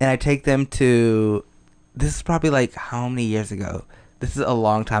 And I take them to, this is probably like how many years ago? This is a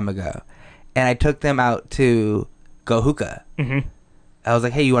long time ago. And I took them out to go hookah. Mm-hmm. I was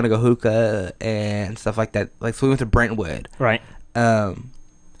like, hey, you want to go hookah? And stuff like that. Like, so we went to Brentwood. Right.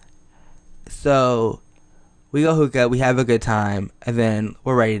 So we go hookah. We have a good time. And then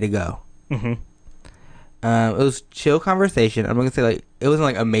we're ready to go. Mm-hmm. It was chill conversation. I'm going to say, like, it wasn't,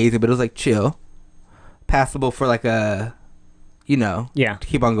 like, amazing, but it was, like, chill. Passable for, like, a, to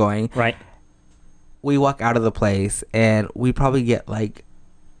keep on going. Right. We walk out of the place, and we probably get, like,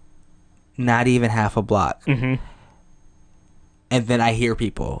 not even half a block. Mm-hmm. And then I hear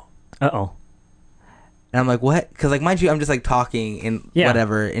people. Uh-oh. And I'm like, what? Because, like, mind you, I'm just, like, talking and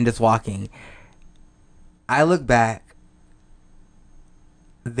whatever and just walking. I look back.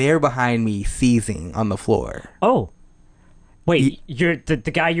 They're behind me seizing on the floor. Oh. Wait, you're the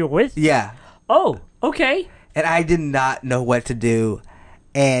guy you're with? Yeah. Oh, okay. And I did not know what to do.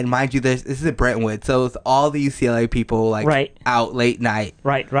 And mind you, this is at Brentwood, so it's all the UCLA people, like, out late night.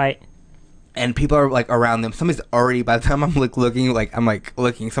 Right. And people are, like, around them. Somebody's already, by the time I'm, like,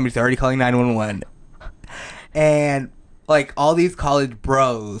 looking, somebody's already calling 911. And, like, all these college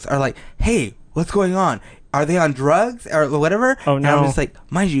bros are like, hey, what's going on? Are they on drugs or whatever? Oh, no. And I'm just like,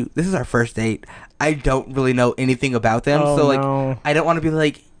 mind you, this is our first date. I don't really know anything about them. Oh, so, like, no. I don't want to be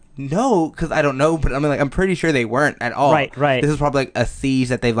like, no, because I don't know, but I mean, like, I'm pretty sure they weren't at all. Right. This is probably like a siege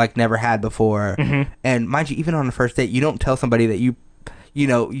that they've like never had before. And mind you, even on the first date, you don't tell somebody that you're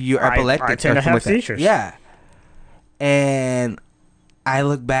epileptic. I tend to have seizures. Yeah. And I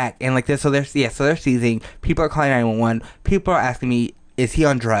look back and like this, so they're seizing. People are calling 911. People are asking me, is he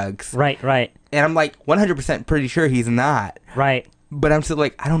on drugs? Right. And I'm like 100% pretty sure he's not. Right. But I'm still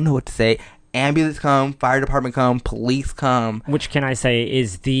like, I don't know what to say. Ambulance come, fire department come, police come. Which can I say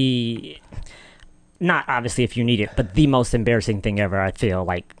is not obviously if you need it, but the most embarrassing thing ever. I feel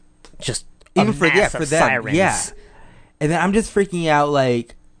like just even for them, sirens. yeah. And then I'm just freaking out.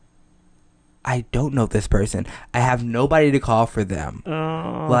 Like, I don't know this person. I have nobody to call for them.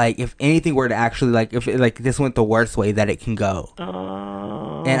 Like, if anything were to actually like, if this went the worst way that it can go,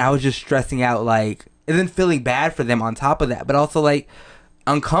 and I was just stressing out, like, and then feeling bad for them on top of that, but also like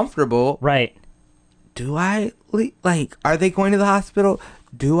uncomfortable. Right. Do I like? Are they going to the hospital?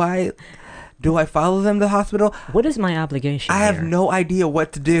 Do I follow them to the hospital? What is my obligation? I have no idea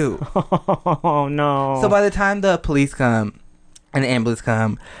what to do. Oh no! So by the time the police come and the ambulance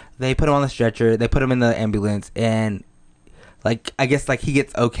come, they put him on the stretcher. They put him in the ambulance, and like I guess like he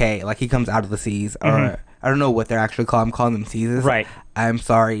gets okay. Like he comes out of the C's, or I don't know what they're actually called. I'm calling them C's. Right. I'm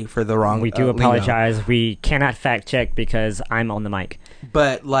sorry for the wrong. We do apologize. lingo. We cannot fact check because I'm on the mic.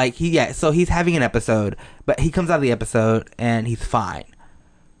 But like so he's having an episode, but he comes out of the episode and he's fine.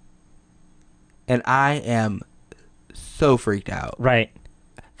 And I am so freaked out. Right.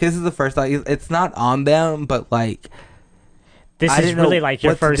 Because this is the first time. It's not on them, but like this is really like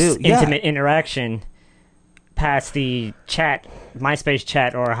your first intimate Yeah. interaction past the chat, MySpace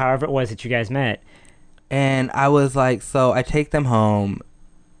chat, or however it was that you guys met. And I was like, so I take them home,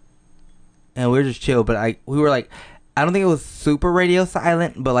 and we were just chill. But we were like, I don't think it was super radio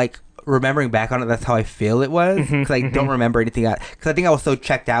silent, but like remembering back on it, that's how I feel it was. Because I don't remember anything. Because I think I was so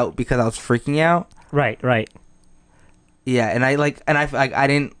checked out because I was freaking out. Right. Yeah, and I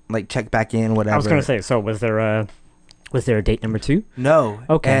didn't like check back in, whatever. I was gonna say, so was there a date number 2? No.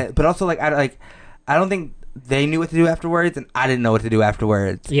 Okay. But also I don't think they knew what to do afterwards, and I didn't know what to do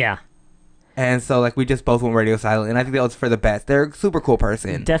afterwards. Yeah. And so, like, we just both went radio silent, and I think that was for the best. They're a super cool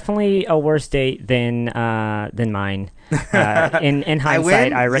person. Definitely a worse date than mine. In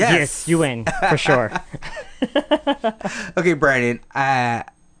hindsight, I win? Yes, you win for sure. Okay, Brandon.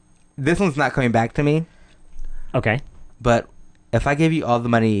 This one's not coming back to me. Okay. But if I gave you all the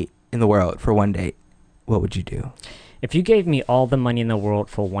money in the world for one date, what would you do? If you gave me all the money in the world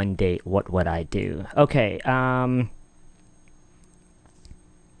for one date, what would I do? Okay.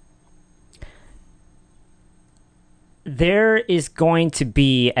 There is going to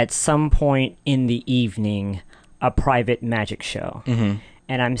be, at some point in the evening, a private magic show.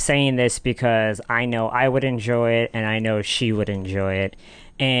 And I'm saying this because I know I would enjoy it, and I know she would enjoy it.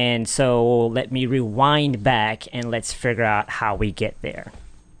 And so let me rewind back, and let's figure out how we get there.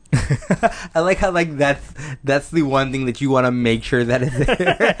 I like how that's the one thing that you want to make sure that is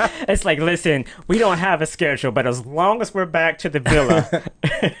there. It's like, listen, we don't have a schedule, but as long as we're back to the villa.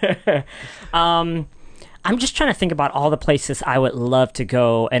 I'm just trying to think about all the places I would love to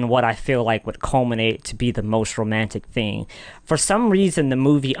go and what I feel like would culminate to be the most romantic thing. For some reason, the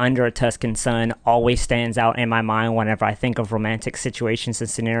movie Under a Tuscan Sun always stands out in my mind whenever I think of romantic situations and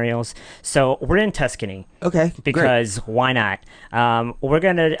scenarios. So we're in Tuscany. Okay, because great. Why not? I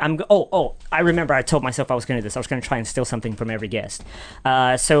remember I told myself I was going to do this. I was going to try and steal something from every guest.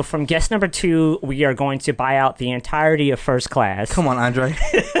 So from guest number 2, we are going to buy out the entirety of first class. Come on, Andre.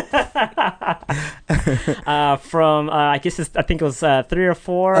 I think it was 3 or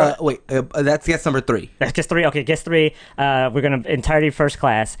 4. That's guest number 3. That's guest 3. Okay, guest 3. We're gonna entirety first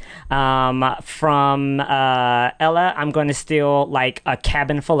class. From Ella, I'm going to steal like a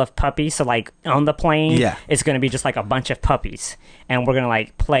cabin full of puppies. So like on the plane, it's going to be just like a bunch of puppies, and we're gonna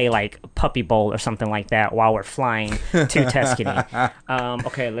like play like Puppy Bowl or something like that while we're flying to Tuscany.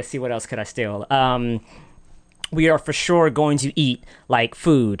 Okay, let's see, what else could I steal? We are for sure going to eat like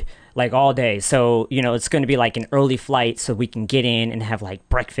food like all day. So, it's going to be like an early flight so we can get in and have like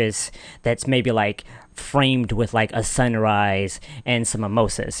breakfast that's maybe like framed with like a sunrise and some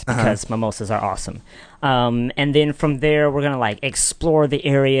mimosas, because mimosas are awesome. And then from there, we're going to like explore the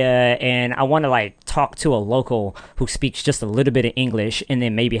area, and I want to like talk to a local who speaks just a little bit of English, and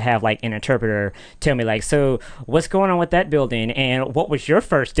then maybe have like an interpreter tell me like, so what's going on with that building, and what was your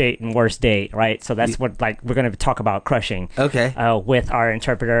first date and worst date, right? So that's what like we're going to talk about crushing. Okay. With our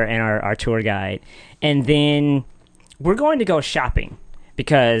interpreter and our tour guide. And then we're going to go shopping,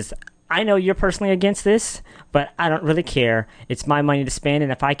 because I know you're personally against this, but I don't really care. It's my money to spend,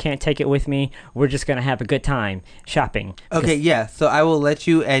 and if I can't take it with me, we're just going to have a good time shopping. Okay, yeah. So I will let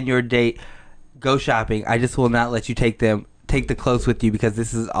you and your date go shopping. I just will not let you take the clothes with you because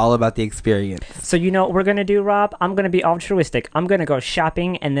this is all about the experience. So you know what we're going to do, Rob? I'm going to be altruistic. I'm going to go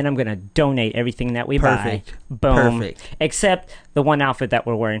shopping, and then I'm going to donate everything that we Perfect. buy. Boom. Perfect. Except the one outfit that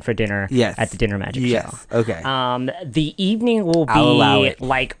we're wearing for dinner at the Dinner Magic Yes. Show. Okay. The evening will I'll allow be it.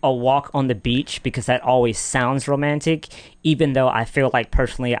 like a walk on the beach because that always sounds romantic, even though I feel like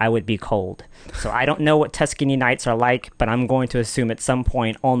personally I would be cold. So I don't know what Tuscany nights are like, but I'm going to assume at some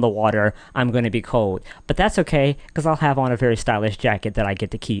point on the water I'm going to be cold. But that's okay because I'll have on a very stylish jacket that I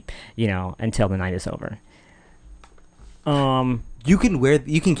get to keep, until the night is over. You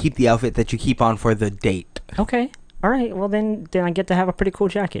can keep the outfit that you keep on for the date. Okay. All right. Well, then I get to have a pretty cool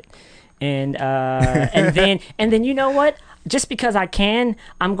jacket, and then you know what? Just because I can,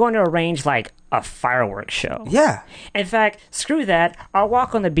 I'm going to arrange like a fireworks show. Yeah. In fact, screw that. Our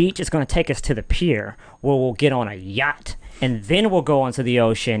walk on the beach is going to take us to the pier, where we'll get on a yacht, and then we'll go onto the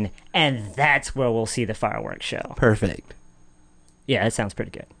ocean, and that's where we'll see the fireworks show. Perfect. Yeah, that sounds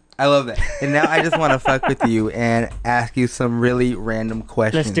pretty good. I love that. And now I just want to fuck with you and ask you some really random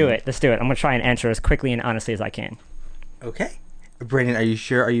questions. Let's do it. I'm going to try and answer as quickly and honestly as I can. Okay. Brandon, are you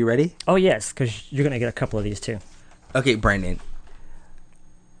sure? Are you ready? Oh, yes, because you're going to get a couple of these, too. Okay, Brandon.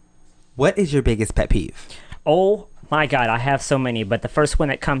 What is your biggest pet peeve? Oh, my God, I have so many, but the first one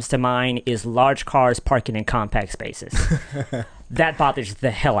that comes to mind is large cars parking in compact spaces. That bothers the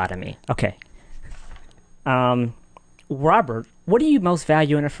hell out of me. Okay. Robert, what do you most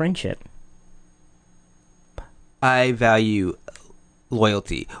value in a friendship? I value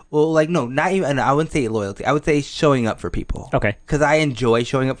loyalty. Well, no, not even. I wouldn't say loyalty. I would say showing up for people. Okay. Because I enjoy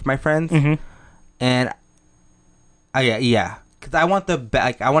showing up for my friends. Mm-hmm. And yeah. Because I want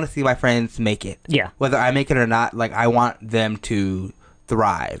I want to see my friends make it. Yeah. Whether I make it or not, I want them to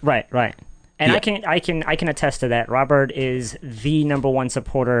thrive. Right. And Yeah. I can attest to that. Robert is the number one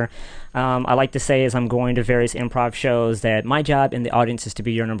supporter. I like to say as I'm going to various improv shows that my job in the audience is to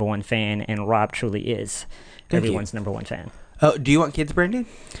be your number one fan, and Rob truly is everyone's number one fan. Oh, do you want kids, Brandon?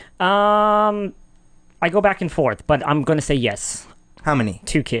 I go back and forth, but I'm going to say yes. How many?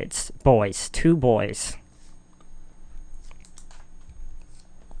 2 kids. Boys. 2 boys.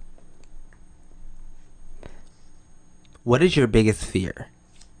 What is your biggest fear?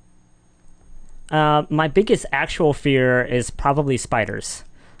 My biggest actual fear is probably spiders.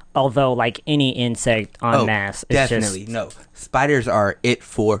 Although, like any insect en masse, it's definitely. No. Spiders are it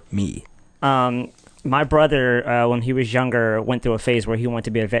for me. My brother, when he was younger, went through a phase where he wanted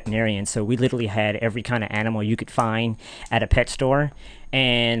to be a veterinarian. So we literally had every kind of animal you could find at a pet store.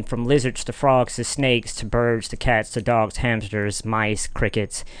 And from lizards to frogs to snakes to birds to cats to dogs, hamsters, mice,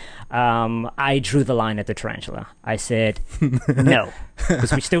 crickets. I drew the line at the tarantula. I said, no.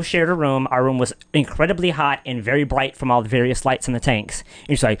 Because we still shared a room. Our room was incredibly hot and very bright from all the various lights in the tanks. And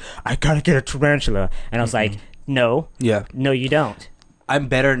he's like, I gotta get a tarantula. And I was like, no. Yeah. No, you don't. I'm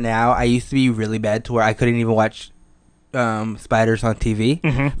better now. I used to be really bad to where I couldn't even watch spiders on TV.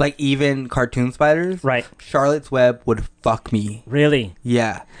 Mm-hmm. Even cartoon spiders. Right. Charlotte's Web would fuck me. Really?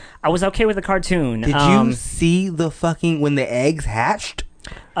 Yeah. I was okay with the cartoon. Did you see the fucking when the eggs hatched?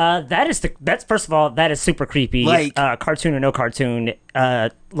 That's first of all, that is super creepy. Cartoon or no cartoon,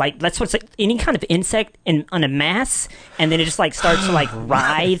 that's what's any kind of insect on a mass, and then it just starts to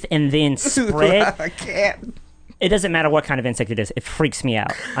writhe and then spread. I can't. It doesn't matter what kind of insect it is. It freaks me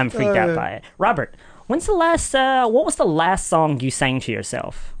out. I'm freaked out by it. Robert, what was the last song you sang to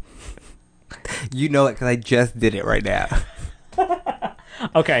yourself? You know it because I just did it right now.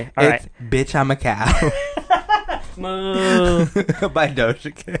 Okay, all right. Bitch, I'm a cow. Moo. By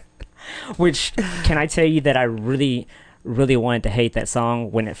Doja Cat. Which, can I tell you that I really, really wanted to hate that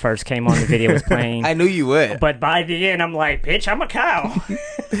song when it first came on, the video was playing. I knew you would. But by the end, I'm like, bitch, I'm a cow.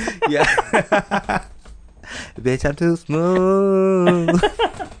 Yeah. Bitch, I'm too smooth.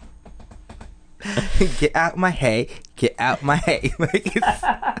 Get out my hay. Get out my hay.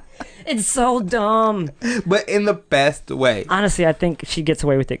 It's so dumb. But in the best way. Honestly, I think she gets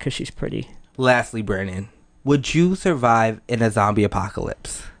away with it because she's pretty. Lastly, Brandon, would you survive in a zombie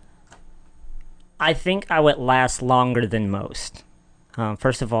apocalypse? I think I would last longer than most.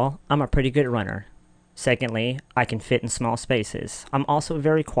 First of all, I'm a pretty good runner. Secondly, I can fit in small spaces. I'm also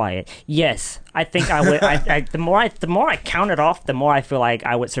very quiet. Yes, I think I would. The more I count it off, the more I feel like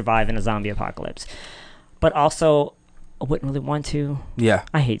I would survive in a zombie apocalypse. But also, I wouldn't really want to. Yeah.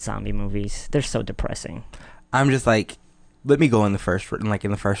 I hate zombie movies. They're so depressing. I'm just let me go in the first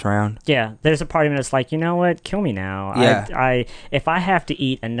round. Yeah, there's a part of me that's like, you know what? Kill me now. Yeah. If I have to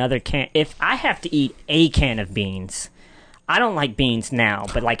eat a can of beans, I don't like beans now,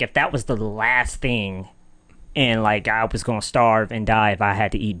 but like if that was the last thing and like I was going to starve and die if I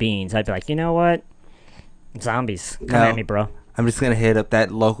had to eat beans, I'd be like, you know what? Zombies, come at me, bro. I'm just going to hit up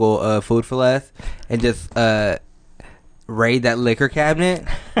that local food for less and just raid that liquor cabinet.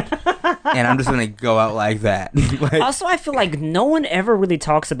 And I'm just going to go out like that. Also, I feel like no one ever really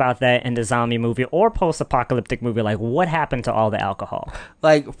talks about that in the zombie movie or post-apocalyptic movie. Like, what happened to all the alcohol?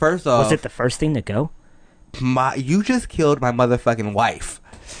 Like, first off... Was it the first thing to go? You just killed my motherfucking wife.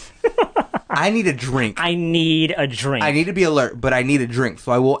 I need a drink. I need a drink. I need to be alert, but I need a drink.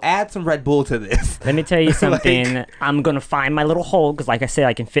 So I will add some Red Bull to this. Let me tell you something. I'm going to find my little hole because, like I said,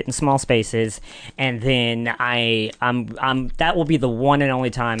 I can fit in small spaces. And then that will be the one and only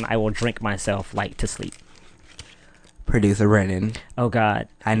time I will drink myself like to sleep. Producer Brennan. Oh, God.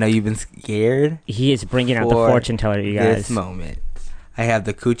 I know you've been scared. He is bringing out the fortune teller, you guys. This moment. I have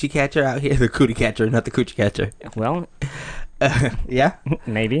the coochie catcher out here. The cootie catcher, not the coochie catcher. Well... yeah?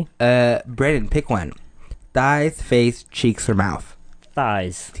 Maybe. Brennan, pick one. Thighs, face, cheeks, or mouth?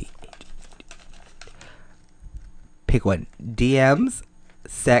 Thighs. Pick one. DMs,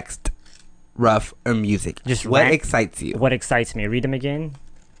 sext, rough, or music? Just what excites you? What excites me? Read them again.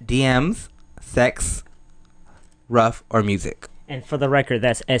 DMs, sex, rough, or music? And for the record,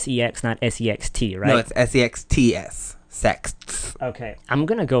 that's SEX, not SEXT, right? No, it's SEXTS. Sexts. Okay. I'm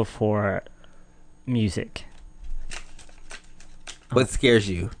going to go for music. What scares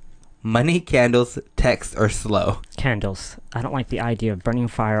you? Money, candles, text, or slow? Candles. I don't like the idea of burning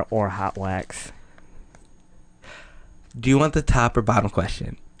fire or hot wax. Do you want the top or bottom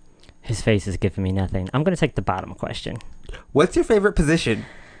question? His face is giving me nothing. I'm going to take the bottom question. What's your favorite position?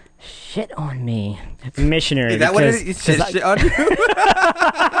 Shit on me. Missionary. Is that what it is? Shit on you?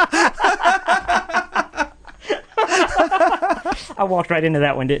 I walked right into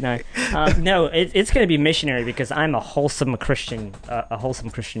that one, didn't I? No, it's going to be missionary because I'm a wholesome Christian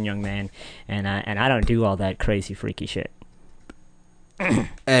young man, and I don't do all that crazy freaky shit.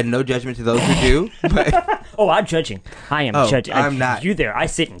 And no judgment to those who do. But oh, I'm judging. I am judging. I'm not. You there? I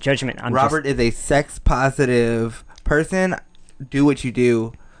sit in judgment. Robert is a sex positive person. Do what you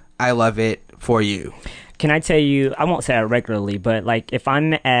do. I love it for you. Can I tell you, I won't say it regularly, but like if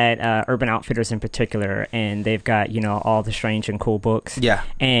I'm at Urban Outfitters in particular and they've got, all the strange and cool books. Yeah.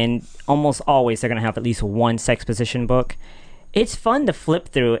 And almost always they're going to have at least one sex position book. It's fun to flip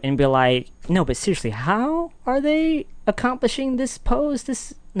through and be like, no, but seriously, how are they accomplishing this pose?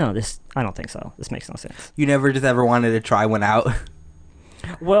 I don't think so. This makes no sense. You never just ever wanted to try one out?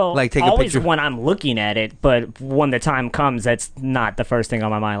 Well, like take always a picture. when I'm looking at it, but when the time comes, that's not the first thing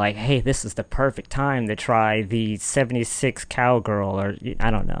on my mind. Like, hey, this is the perfect time to try the 76 cowgirl, or I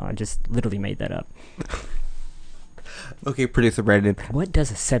don't know. I just literally made that up. Okay, producer Brandon. What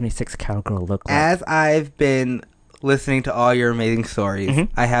does a 76 cowgirl look like? As I've been listening to all your amazing stories,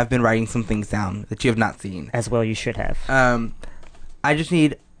 I have been writing some things down that you have not seen. As well, you should have. I just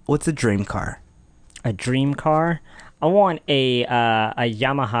need, what's a dream car? A dream car? I want a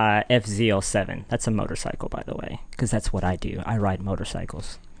Yamaha FZ07. That's a motorcycle, by the way, because that's what I do. I ride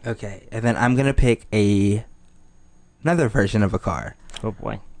motorcycles. Okay, and then I'm gonna pick another version of a car. Oh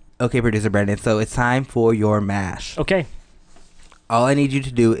boy. Okay, producer Brandon. So it's time for your mash. Okay. All I need you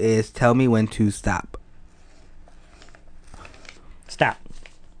to do is tell me when to stop. Stop.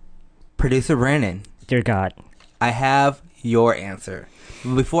 Producer Brandon. Dear God. I have your answer.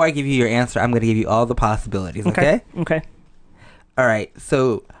 Before I give you your answer, I'm going to give you all the possibilities, okay? Okay. All right,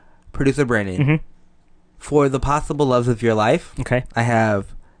 so, producer Brandon, for the possible loves of your life, okay, I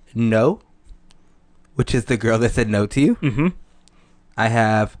have no, which is the girl that said no to you. Mm-hmm. I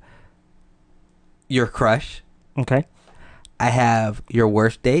have your crush. Okay. I have your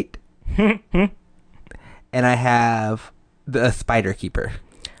worst date. And I have the spider keeper.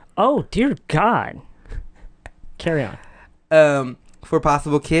 Oh, dear God. Carry on. For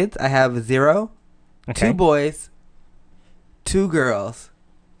possible kids, I have 0, 2 boys, 2 girls,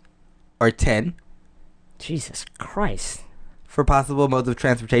 or 10. Jesus Christ. For possible modes of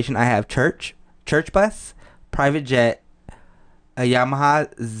transportation, I have church bus, private jet, a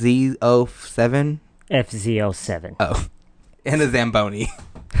Yamaha Z07. FZ07. Oh, and a Zamboni.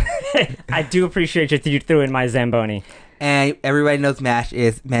 I do appreciate you threw in my Zamboni. And everybody knows MASH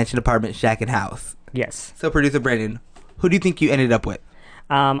is mansion, apartment, shack, and house. Yes. So, producer Brandon, who do you think you ended up with?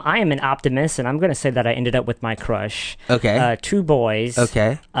 I am an optimist, and I'm going to say that I ended up with my crush. Okay. 2 boys.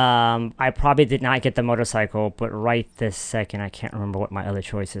 Okay. I probably did not get the motorcycle, but right this second, I can't remember what my other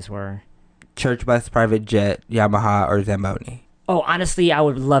choices were. church bus, private jet, Yamaha, or Zamboni? Oh, honestly, I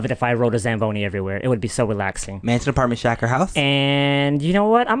would love it if I rode a Zamboni everywhere. It would be so relaxing. Mansion, apartment, shack, or house? And you know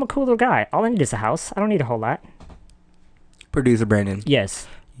what? I'm a cool little guy. All I need is a house. I don't need a whole lot. Producer Brandon. Yes.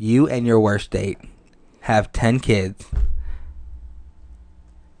 You and your worst date have 10 kids.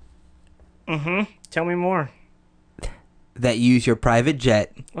 Tell me more. That use your private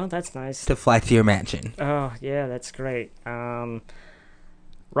jet. Well, that's nice. To fly to your mansion. Oh, yeah, that's great. Rob,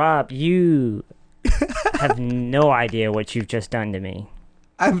 you have no idea what you've just done to me.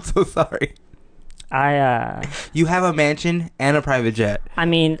 I'm so sorry. You have a mansion and a private jet. I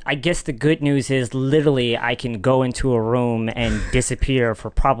mean, I guess the good news is literally I can go into a room and disappear for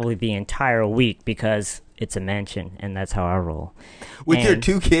probably the entire week because it's a mansion and that's how I roll. With your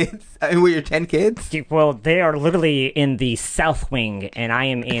 2 kids? I mean, with your 10 kids? Well, they are literally in the south wing and I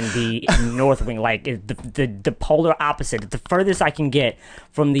am in the north wing, like the polar opposite. The furthest I can get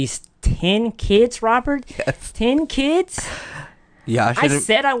from these 10 kids, Robert. Yes. 10 kids? Yeah, I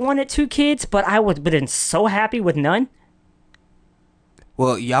said I wanted 2 kids, but I would have been so happy with none.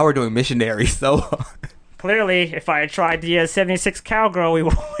 Well, y'all were doing missionary, so... Clearly, if I had tried the 76 Cowgirl, we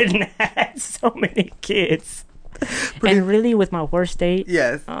wouldn't have had so many kids. And really, with my worst date?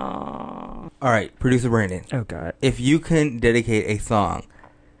 Yes. All right, Producer Brandon. Oh, God. If you can dedicate a song,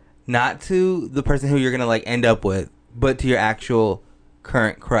 not to the person who you're going to, like, end up with, but to your actual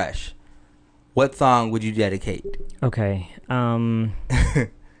current crush, what song would you dedicate? Okay.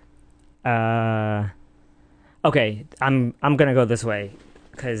 Okay, I'm gonna go this way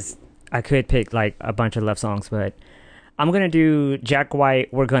because I could pick like a bunch of love songs, but I'm gonna do Jack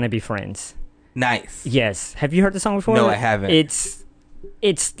White, "We're Gonna Be Friends." Nice. Yes. Have you heard the song before? No, I haven't.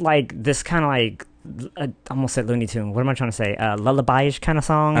 It's like this kind of like I almost said Looney Tune. What am I trying to say? Lullaby-ish kind of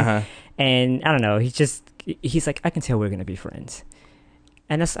song. And I don't know. He's like, I can tell we're gonna be friends.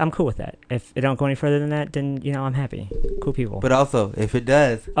 And I'm cool with that. If it don't go any further than that, then, you know, I'm happy. Cool people. But also, if it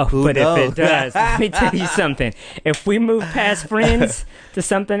does, if it does, let me tell you something. If we move past friends to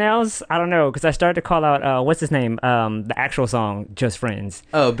something else, I don't know, because I started to call out, what's his name? The actual song, Just Friends.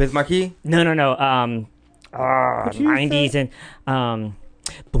 Oh, Biz Markie? No. 90s and,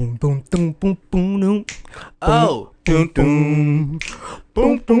 boom, boom, boom, boom, boom, boom. Oh, boom, boom,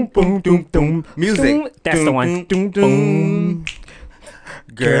 boom, boom, boom, boom, boom. Music. That's the one. Boom, boom.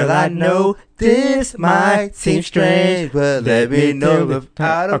 Girl, I know this might seem strange, but let me know if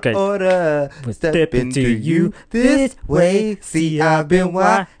out of order. Step into you this way. See, I've been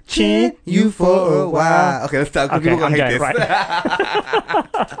watching you for a while. Okay, let's stop. People gonna hate this. Right.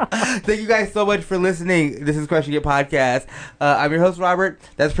 Thank you guys so much for listening. This is Crushing It Podcast. I'm your host, Robert.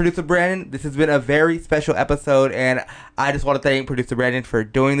 That's Producer Brandon. This has been a very special episode, and I just want to thank Producer Brandon for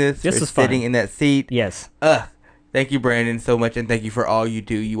doing this. This for was sitting fun. in that seat. Yes. Thank you, Brandon, so much, and thank you for all you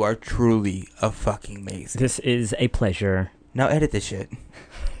do. You are truly a fucking amazing. This is a pleasure. Now edit this shit.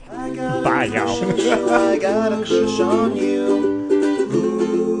 Bye, y'all. I got a crush on you.